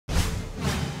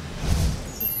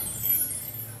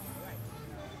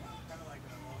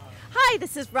Hi,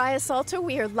 this is Raya Salter.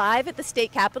 We are live at the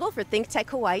state capitol for ThinkTech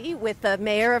Hawaii with the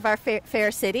mayor of our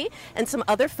fair city and some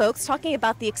other folks talking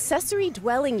about the accessory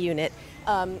dwelling unit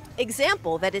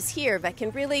example that is here that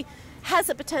can really has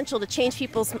the potential to change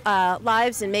people's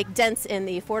lives and make dents in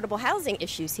the affordable housing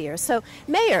issues here. So,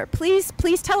 Mayor, please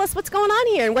tell us what's going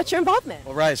on here and what's your involvement.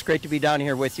 Well, Raya, it's great to be down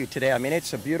here with you today. I mean,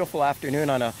 it's a beautiful afternoon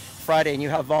on a Friday, and you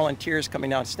have volunteers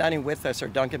coming down. Standing with us are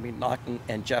Duncan MacNaughton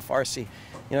and Jeff Arce. You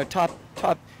know, top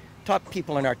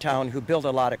people in our town who build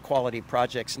a lot of quality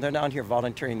projects, and they're down here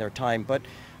volunteering their time. But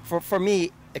for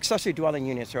me, accessory dwelling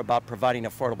units are about providing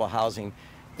affordable housing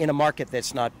in a market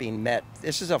that's not being met.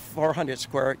 This is a 400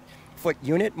 square foot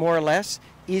unit, more or less,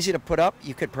 easy to put up.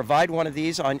 You could provide one of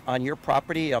these on your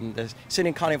property. The City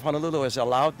and County of Honolulu has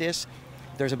allowed this.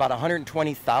 There's about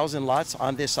 120,000 lots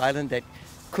on this island that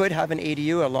could have an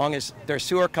ADU as long as there's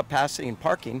sewer capacity and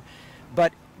parking.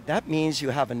 But that means you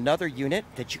have another unit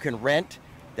that you can rent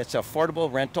that's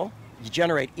affordable rental. You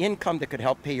generate income that could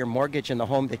help pay your mortgage in the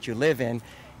home that you live in.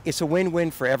 It's a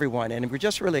win-win for everyone, and we're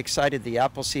just really excited the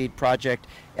Appleseed Project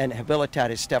and Habitat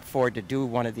has stepped forward to do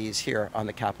one of these here on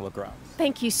the Capitol grounds.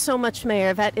 Thank you so much,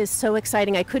 Mayor. That is so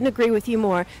exciting. I couldn't agree with you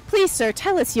more. Please, sir,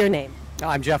 tell us your name.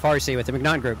 I'm Jeff Arce with the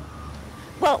MacNaughton Group.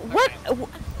 Well,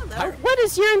 what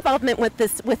is your involvement with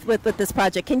this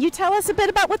project? Can you tell us a bit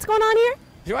about what's going on here?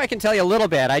 Sure, I can tell you a little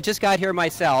bit. I just got here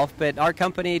myself, but our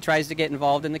company tries to get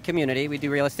involved in the community. We do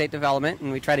real estate development,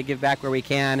 and we try to give back where we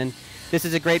can. And this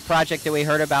is a great project that we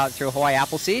heard about through Hawaii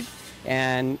Appleseed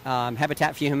and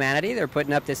Habitat for Humanity. They're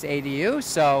putting up this ADU.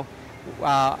 So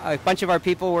a bunch of our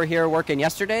people were here working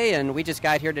yesterday, and we just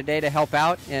got here today to help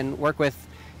out and work with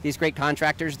these great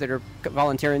contractors that are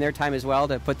volunteering their time as well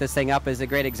to put this thing up as a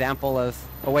great example of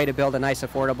a way to build a nice,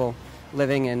 affordable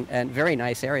living and very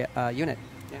nice area unit.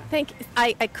 Yeah.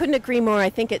 I couldn't agree more. I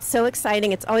think it's so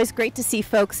exciting. It's always great to see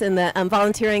folks in the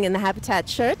volunteering in the Habitat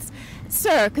shirts.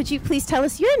 Sir, could you please tell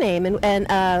us your name and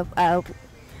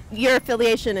your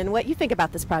affiliation and what you think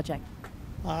about this project?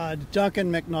 Duncan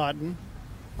MacNaughton.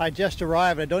 I just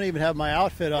arrived. I don't even have my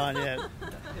outfit on yet.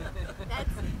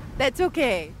 That's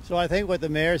okay. So I think what the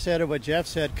mayor said or what Jeff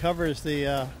said covers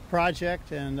the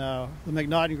project, and the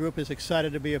MacNaughton Group is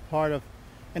excited to be a part of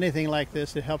anything like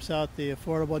this. It helps out the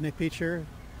affordable feature,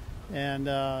 and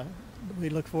we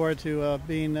look forward to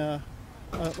being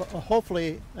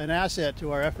hopefully an asset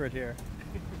to our effort here.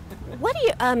 What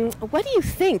do you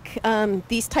think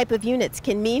these type of units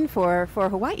can mean for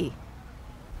Hawaii?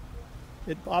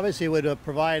 It obviously would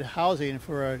provide housing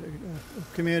for a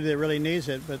community that really needs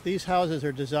it, but these houses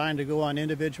are designed to go on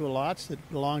individual lots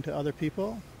that belong to other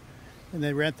people, and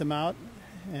they rent them out,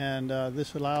 and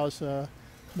this allows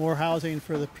more housing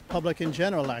for the public in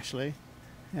general, actually,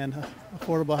 and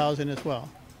affordable housing as well.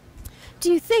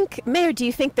 Do you think, Mayor,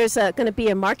 there's going to be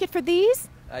a market for these?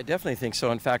 I definitely think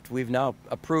so. In fact, we've now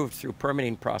approved through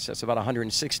permitting process about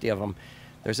 160 of them.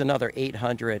 There's another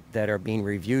 800 that are being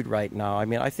reviewed right now. I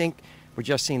mean, I think we're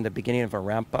just seeing the beginning of a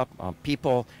ramp up.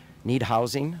 People need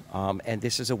housing, and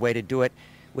this is a way to do it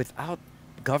without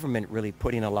government really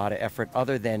putting a lot of effort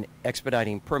other than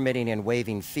expediting permitting and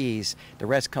waiving fees. The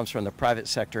rest comes from the private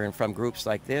sector and from groups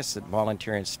like this that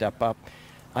volunteer and step up.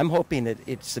 I'm hoping that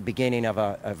it's the beginning of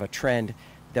a trend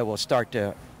that will start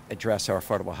to address our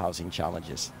affordable housing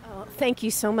challenges. Oh, thank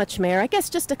you so much, Mayor. I guess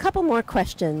just a couple more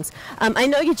questions. I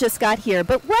know you just got here,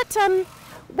 but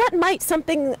what might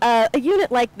a unit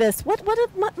like this, what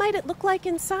might it look like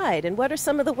inside? And what are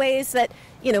some of the ways that,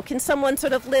 can someone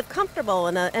sort of live comfortable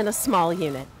in a small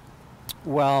unit?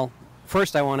 Well,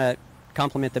 first I want to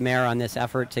compliment the mayor on this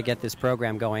effort to get this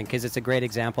program going, because it's a great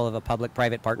example of a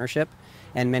public-private partnership.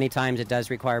 And many times it does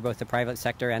require both the private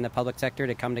sector and the public sector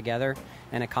to come together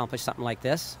and accomplish something like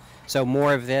this. So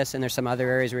more of this, and there's some other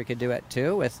areas where we could do it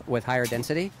too with higher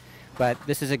density. But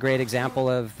this is a great example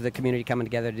of the community coming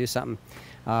together to do something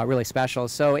really special.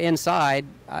 So inside,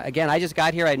 again, I just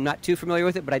got here. I'm not too familiar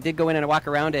with it, but I did go in and walk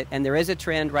around it. And there is a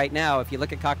trend right now. If you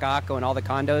look at Kaka'ako and all the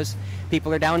condos,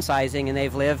 people are downsizing, and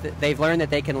they've learned that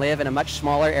they can live in a much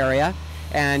smaller area.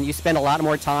 And you spend a lot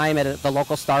more time at the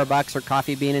local Starbucks or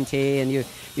Coffee Bean and Tea, and you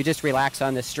just relax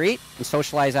on the street and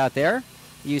socialize out there.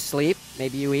 You sleep,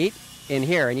 maybe you eat in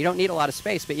here, and you don't need a lot of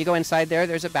space. But you go inside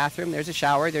there's a bathroom, there's a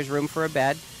shower, there's room for a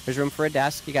bed, there's room for a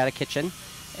desk, you got a kitchen,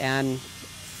 and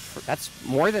that's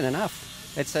more than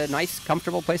enough. It's a nice,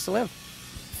 comfortable place to live.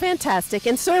 Fantastic.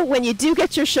 And sir, when you do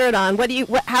get your shirt on,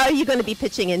 how are you going to be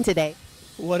pitching in today?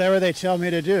 Whatever they tell me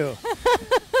to do.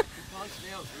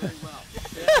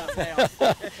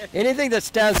 Anything that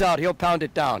stands out, he'll pound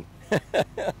it down.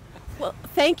 Well,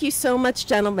 thank you so much,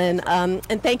 gentlemen,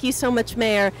 and thank you so much,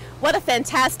 Mayor. What a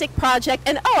fantastic project.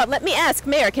 And let me ask,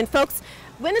 Mayor, can folks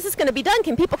When is this going to be done?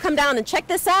 Can people come down and check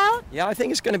this out? Yeah, I think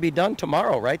it's going to be done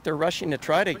tomorrow, right? They're rushing to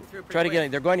try to get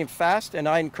it. They're going in fast, and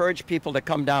I encourage people to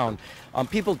come down.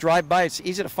 People drive by. It's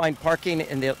easy to find parking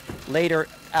in the later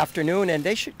afternoon, and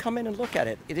they should come in and look at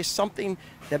it. It is something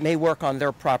that may work on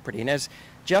their property. And as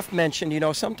Jeff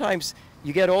mentioned, sometimes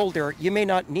you get older, you may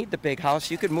not need the big house.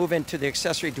 You could move into the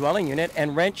accessory dwelling unit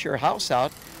and rent your house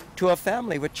out to a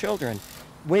family with children.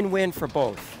 Win-win for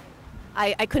both.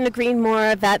 I couldn't agree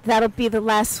more. That'll be the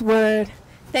last word.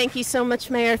 Thank you so much,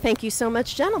 Mayor. Thank you so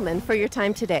much, gentlemen, for your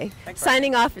time today.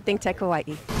 Signing off for ThinkTech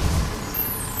Hawaii.